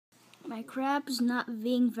My crab's not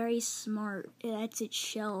being very smart. That's its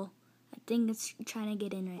shell. I think it's trying to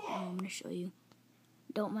get in right now. I'm gonna show you.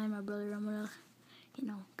 Don't mind my brother. I'm gonna,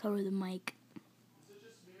 cover the mic. Is it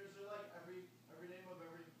just me, or is there like every name of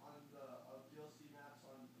every on the DLC maps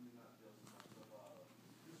on, I mean not DLC maps, of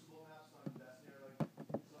Crucible maps on Destiny, or like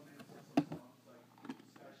some names like some songs like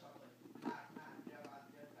Sky Shot, like Pac-Man, yeah,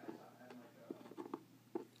 Sky Shot, and like and the Anomaly,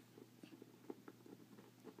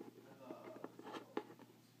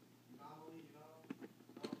 you know,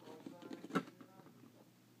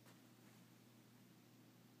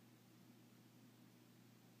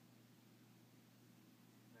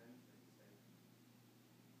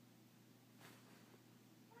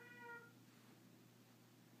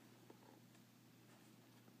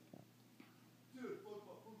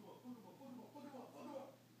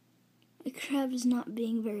 The crab is not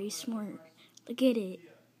being very smart. Look at it.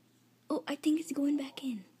 Oh, I think it's going back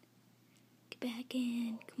in. Get back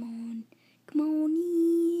in. Come on. Come on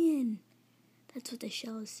in. That's what the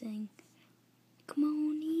shell is saying. Come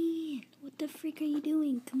on in. What the freak are you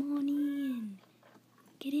doing? Come on in.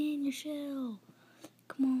 Get in your shell.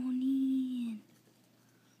 Come on in.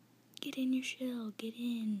 Get in your shell. Get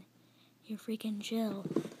in your freaking shell.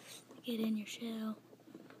 Get in your shell.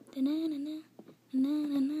 Da-na-na-na.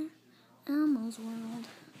 Na-na-na. Elmo's World.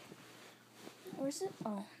 Where's it?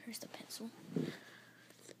 Oh, there's the pencil.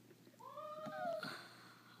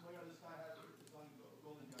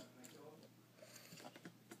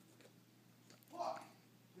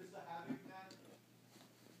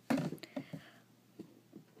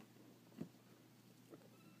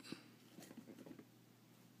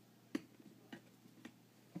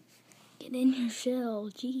 Get in your shell,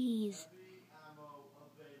 jeez.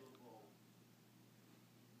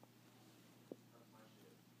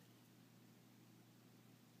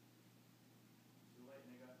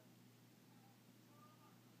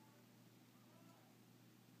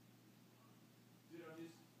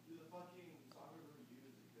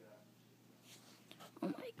 Oh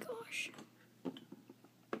my gosh.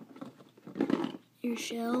 Your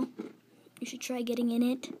shell. You should try getting in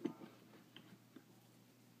it.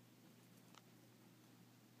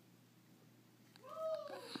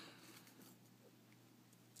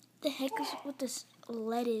 The heck is with this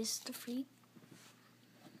lettuce, the freak?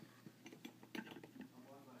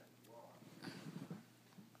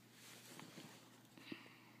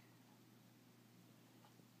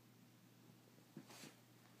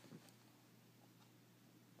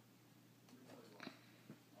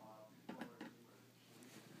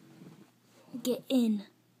 Get in.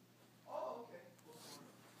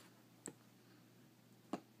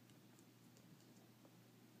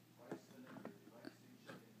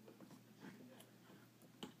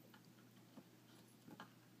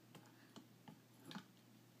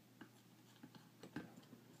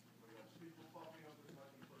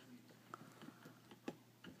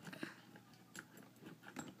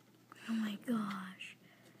 Oh my gosh.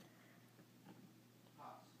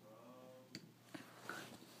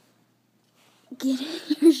 Get in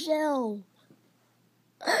your shell.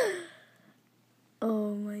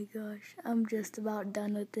 Oh my gosh. I'm just about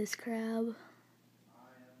done with this crab.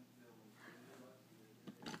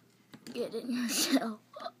 Get in your shell.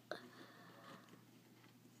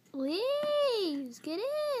 Please, get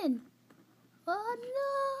in. Oh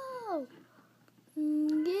no.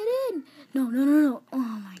 Get in. No. Oh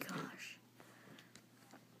my gosh.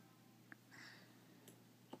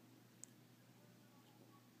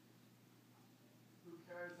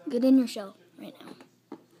 Get in your shell right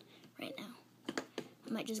now. Right now. I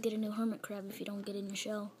might just get a new hermit crab if you don't get in your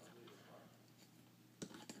shell.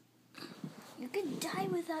 You could die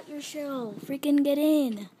without your shell. Freaking get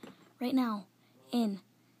in. Right now. In.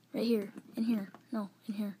 Right here. In here. No,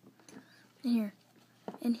 in here. In here.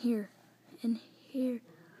 In here. In here.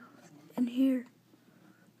 In here.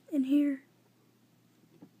 In here.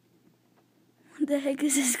 What the heck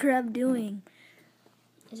is this crab doing?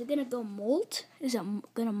 Is it gonna go molt? Is it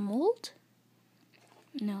gonna molt?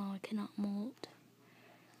 No, it cannot molt.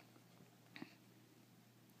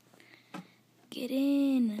 Get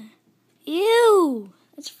in. Ew!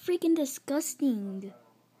 That's freaking disgusting.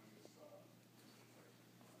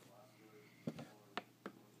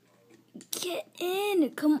 Get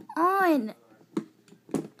in! Come on!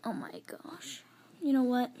 Oh my gosh. You know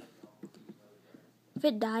what? If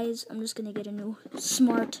it dies, I'm just gonna get a new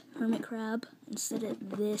smart hermit crab instead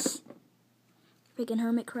of this freaking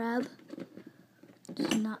hermit crab.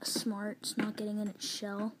 It's not smart. It's not getting in its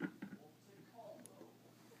shell.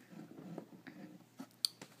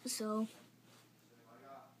 So,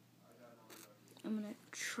 I'm gonna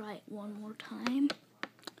try it one more time.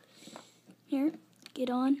 Here, get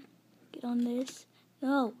on. Get on this.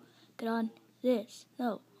 No. Get on this.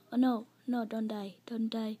 No. Oh, no. No, don't die.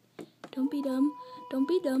 Don't die. Don't be dumb. Don't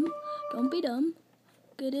be dumb. Don't be dumb.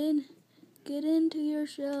 Get in. Get into your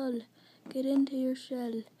shell. Get into your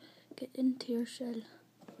shell. Get into your shell.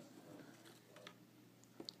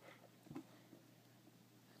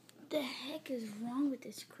 What the heck is wrong with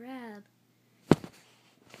this crab?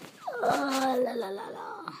 Oh, la la la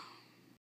la.